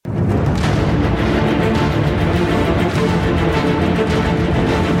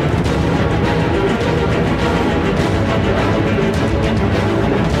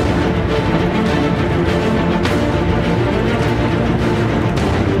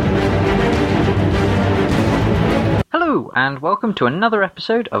Hello, and welcome to another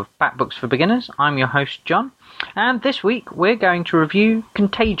episode of Bat Books for Beginners. I'm your host, John, and this week we're going to review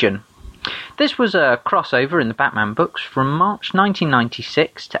Contagion. This was a crossover in the Batman books from March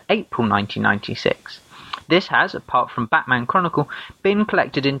 1996 to April 1996. This has, apart from Batman Chronicle, been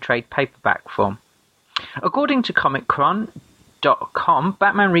collected in trade paperback form. According to ComicCron.com,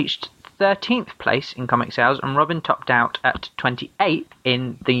 Batman reached 13th place in comic sales and Robin topped out at 28th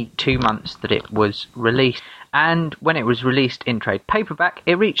in the 2 months that it was released. And when it was released in trade paperback,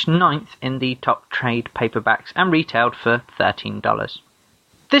 it reached 9th in the top trade paperbacks and retailed for $13.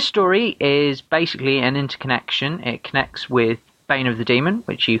 This story is basically an interconnection. It connects with Bane of the Demon,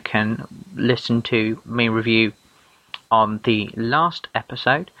 which you can listen to me review on the last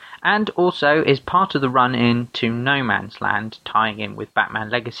episode, and also is part of the run into No Man's Land, tying in with Batman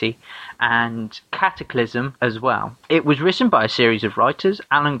Legacy and Cataclysm as well. It was written by a series of writers: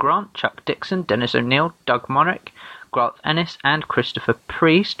 Alan Grant, Chuck Dixon, Dennis O'Neil, Doug Moench, Garth Ennis and Christopher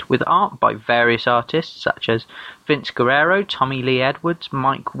Priest, with art by various artists such as Vince Guerrero, Tommy Lee Edwards,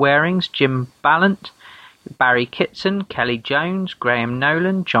 Mike Warings, Jim Ballant, Barry Kitson, Kelly Jones, Graham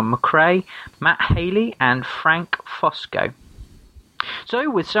Nolan, John McCrae, Matt Haley and Frank Fosco. So,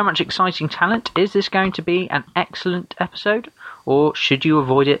 with so much exciting talent, is this going to be an excellent episode, or should you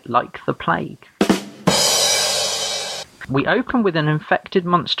avoid it like the plague? We open with an infected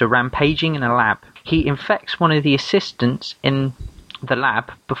monster rampaging in a lab. He infects one of the assistants in the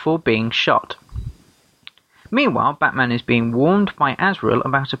lab before being shot. Meanwhile, Batman is being warned by Azrael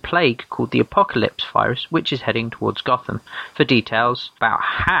about a plague called the Apocalypse virus, which is heading towards Gotham. For details about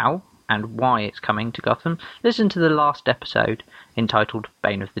how and why it's coming to Gotham, listen to the last episode, entitled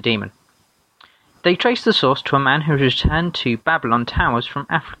Bane of the Demon. They trace the source to a man who has returned to Babylon Towers from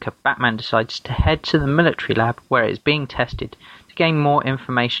Africa. Batman decides to head to the military lab where it is being tested to gain more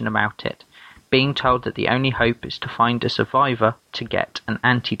information about it, being told that the only hope is to find a survivor to get an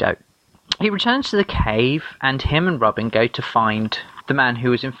antidote. He returns to the cave, and him and Robin go to find the man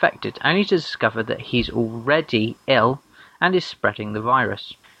who was infected, only to discover that he's already ill and is spreading the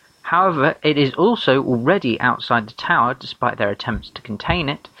virus. However, it is also already outside the tower, despite their attempts to contain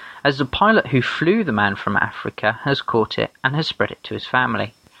it, as the pilot who flew the man from Africa has caught it and has spread it to his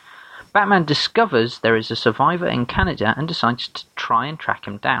family. Batman discovers there is a survivor in Canada and decides to try and track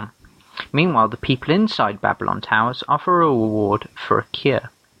him down. Meanwhile, the people inside Babylon Towers offer a reward for a cure.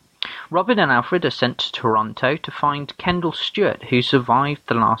 Robin and Alfred are sent to Toronto to find Kendall Stewart, who survived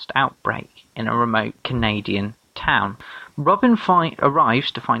the last outbreak in a remote Canadian town. Robin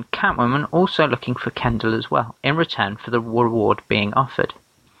arrives to find Catwoman also looking for Kendall as well, in return for the reward being offered.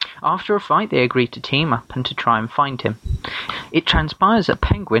 After a fight, they agree to team up and to try and find him. It transpires that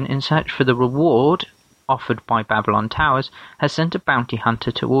Penguin, in search for the reward offered by Babylon Towers, has sent a bounty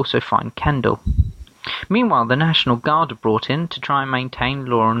hunter to also find Kendall. Meanwhile, the National Guard are brought in to try and maintain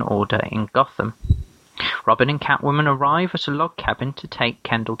law and order in Gotham. Robin and Catwoman arrive at a log cabin to take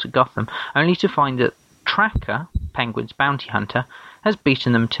Kendall to Gotham, only to find that Tracker, Penguin's bounty hunter, has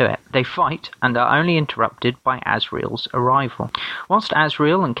beaten them to it. They fight and are only interrupted by Azrael's arrival. Whilst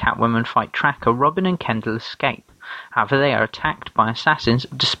Azrael and Catwoman fight Tracker, Robin and Kendall escape. However, they are attacked by assassins.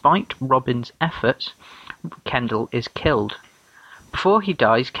 Despite Robin's efforts, Kendall is killed. Before he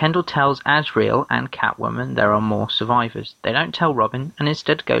dies, Kendall tells Azrael and Catwoman there are more survivors. They don't tell Robin and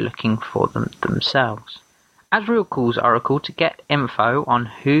instead go looking for them themselves. Azrael calls Oracle to get info on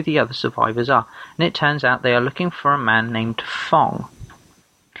who the other survivors are, and it turns out they are looking for a man named Fong.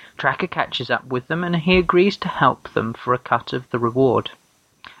 Tracker catches up with them and he agrees to help them for a cut of the reward.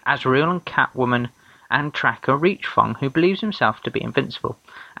 Azrael and Catwoman and Tracker reach Fong, who believes himself to be invincible,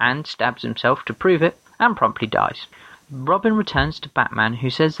 and stabs himself to prove it, and promptly dies. Robin returns to Batman, who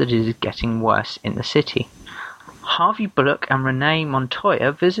says that it is getting worse in the city. Harvey Bullock and Renee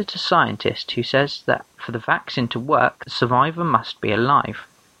Montoya visit a scientist who says that for the vaccine to work, the survivor must be alive.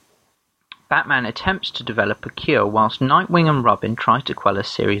 Batman attempts to develop a cure, whilst Nightwing and Robin try to quell a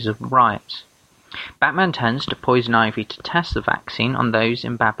series of riots. Batman turns to Poison Ivy to test the vaccine on those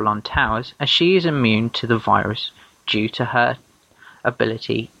in Babylon Towers, as she is immune to the virus due to her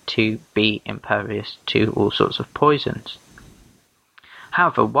ability to be impervious to all sorts of poisons.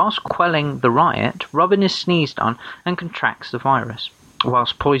 However, whilst quelling the riot, Robin is sneezed on and contracts the virus,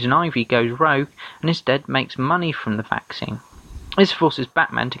 whilst Poison Ivy goes rogue and instead makes money from the vaccine. This forces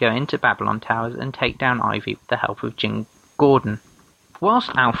Batman to go into Babylon Towers and take down Ivy with the help of Jim Gordon. Whilst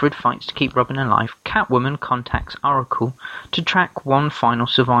Alfred fights to keep Robin alive, Catwoman contacts Oracle to track one final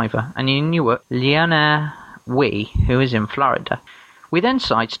survivor, an Inuit, Leonard Wee, who is in Florida. We then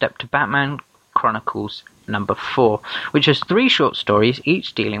sidestep to Batman Chronicles number 4, which has 3 short stories,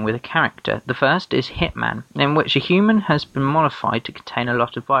 each dealing with a character. The first is Hitman, in which a human has been modified to contain a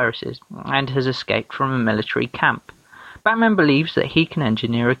lot of viruses, and has escaped from a military camp. Batman believes that he can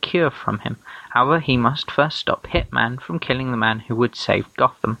engineer a cure from him. However, he must first stop Hitman from killing the man who would save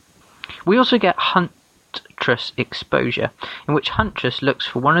Gotham. We also get Huntress Exposure, in which Huntress looks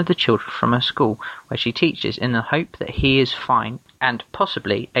for one of the children from her school, where she teaches, in the hope that he is fine and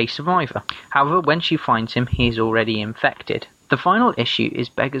possibly a survivor. However, when she finds him, he is already infected. The final issue is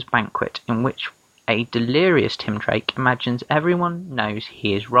Beggar's Banquet, in which a delirious Tim Drake imagines everyone knows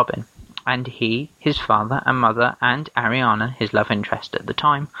he is Robin, and he, his father and mother, and Ariana, his love interest at the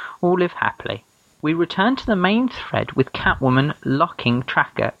time, all live happily. We return to the main thread with Catwoman locking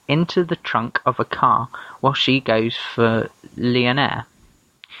Tracker into the trunk of a car while she goes for Leonore.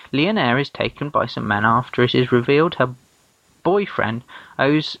 Leonore is taken by some men after it is revealed her boyfriend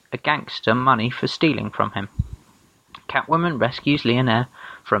owes a gangster money for stealing from him. Catwoman rescues Leonore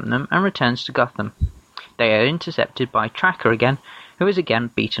from them and returns to Gotham. They are intercepted by Tracker again, who is again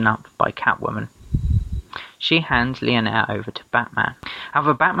beaten up by Catwoman. She hands Leonore over to Batman.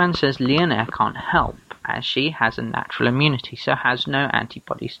 However, Batman says Leonore can't help, as she has a natural immunity, so has no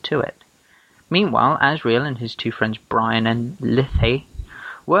antibodies to it. Meanwhile, Azrael and his 2 friends Brian and Lithe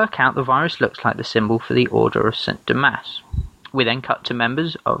work out the virus looks like the symbol for the Order of St. Damas. We then cut to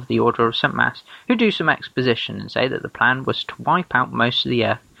members of the Order of St. Mass, who do some exposition and say that the plan was to wipe out most of the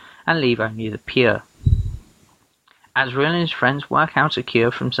Earth and leave only the pure. Azrael and his friends work out a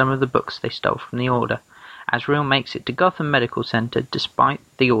cure from some of the books they stole from the Order. Azrael makes it to Gotham Medical Center despite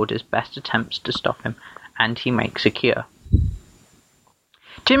the Order's best attempts to stop him, and he makes a cure.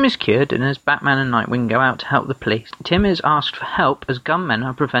 Tim is cured, and as Batman and Nightwing go out to help the police, Tim is asked for help as gunmen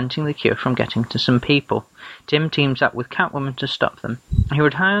are preventing the cure from getting to some people. Tim teams up with Catwoman to stop them. He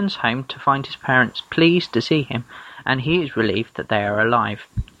returns home to find his parents pleased to see him, and he is relieved that they are alive,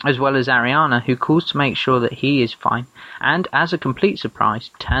 as well as Ariana, who calls to make sure that he is fine, and as a complete surprise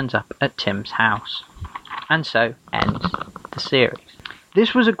turns up at Tim's house. And so ends the series.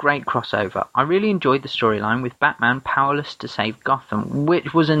 This was a great crossover. I really enjoyed the storyline with Batman powerless to save Gotham,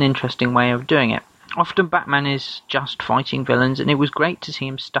 which was an interesting way of doing it. Often Batman is just fighting villains, and it was great to see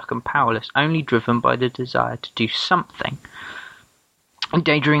him stuck and powerless, only driven by the desire to do something.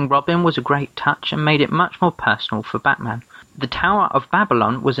 Endangering Robin was a great touch and made it much more personal for Batman. The Tower of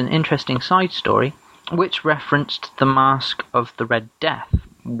Babylon was an interesting side story, which referenced the Mask of the Red Death,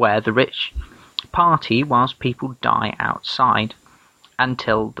 where the rich party whilst people die outside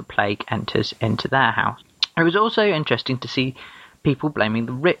until the plague enters into their house. It was also interesting to see people blaming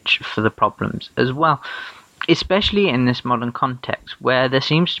the rich for the problems as well, especially in this modern context where there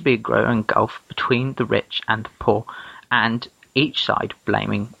seems to be a growing gulf between the rich and the poor, and each side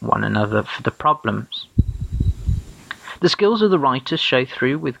blaming one another for the problems. The skills of the writers show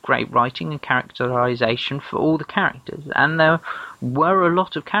through with great writing and characterization for all the characters, and there were a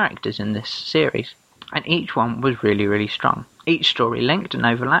lot of characters in this series, and each one was really, really strong. Each story linked and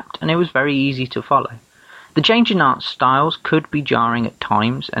overlapped, and it was very easy to follow. The change in art styles could be jarring at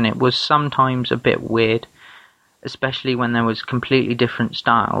times, and it was sometimes a bit weird, especially when there was completely different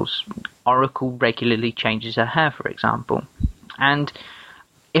styles. Oracle regularly changes her hair, for example, and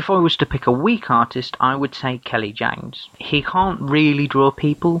if I was to pick a weak artist, I would say Kelly Jones. He can't really draw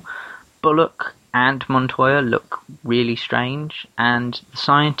people. Bullock and Montoya look really strange, and the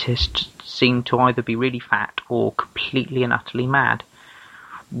scientists seem to either be really fat or completely and utterly mad,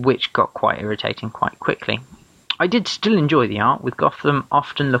 which got quite irritating quite quickly. I did still enjoy the art, with Gotham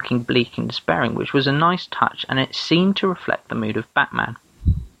often looking bleak and despairing, which was a nice touch, and it seemed to reflect the mood of Batman.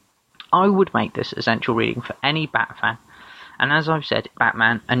 I would make this essential reading for any Bat fan, and as I've said,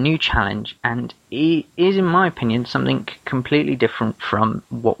 Batman, a new challenge, and it is, in my opinion, something completely different from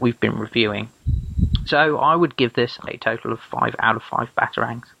what we've been reviewing. So I would give this a total of 5 out of 5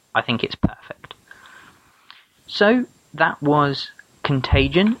 Batarangs. I think it's perfect. So that was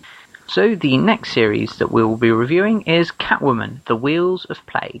Contagion. So the next series that we will be reviewing is Catwoman, The Wheels of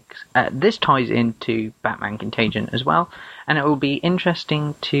Plagues. This ties into Batman Contagion as well, and it will be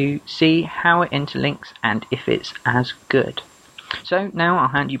interesting to see how it interlinks and if it's as good. So now I'll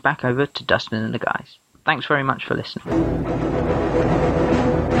hand you back over to Dustin and the guys. Thanks very much for listening.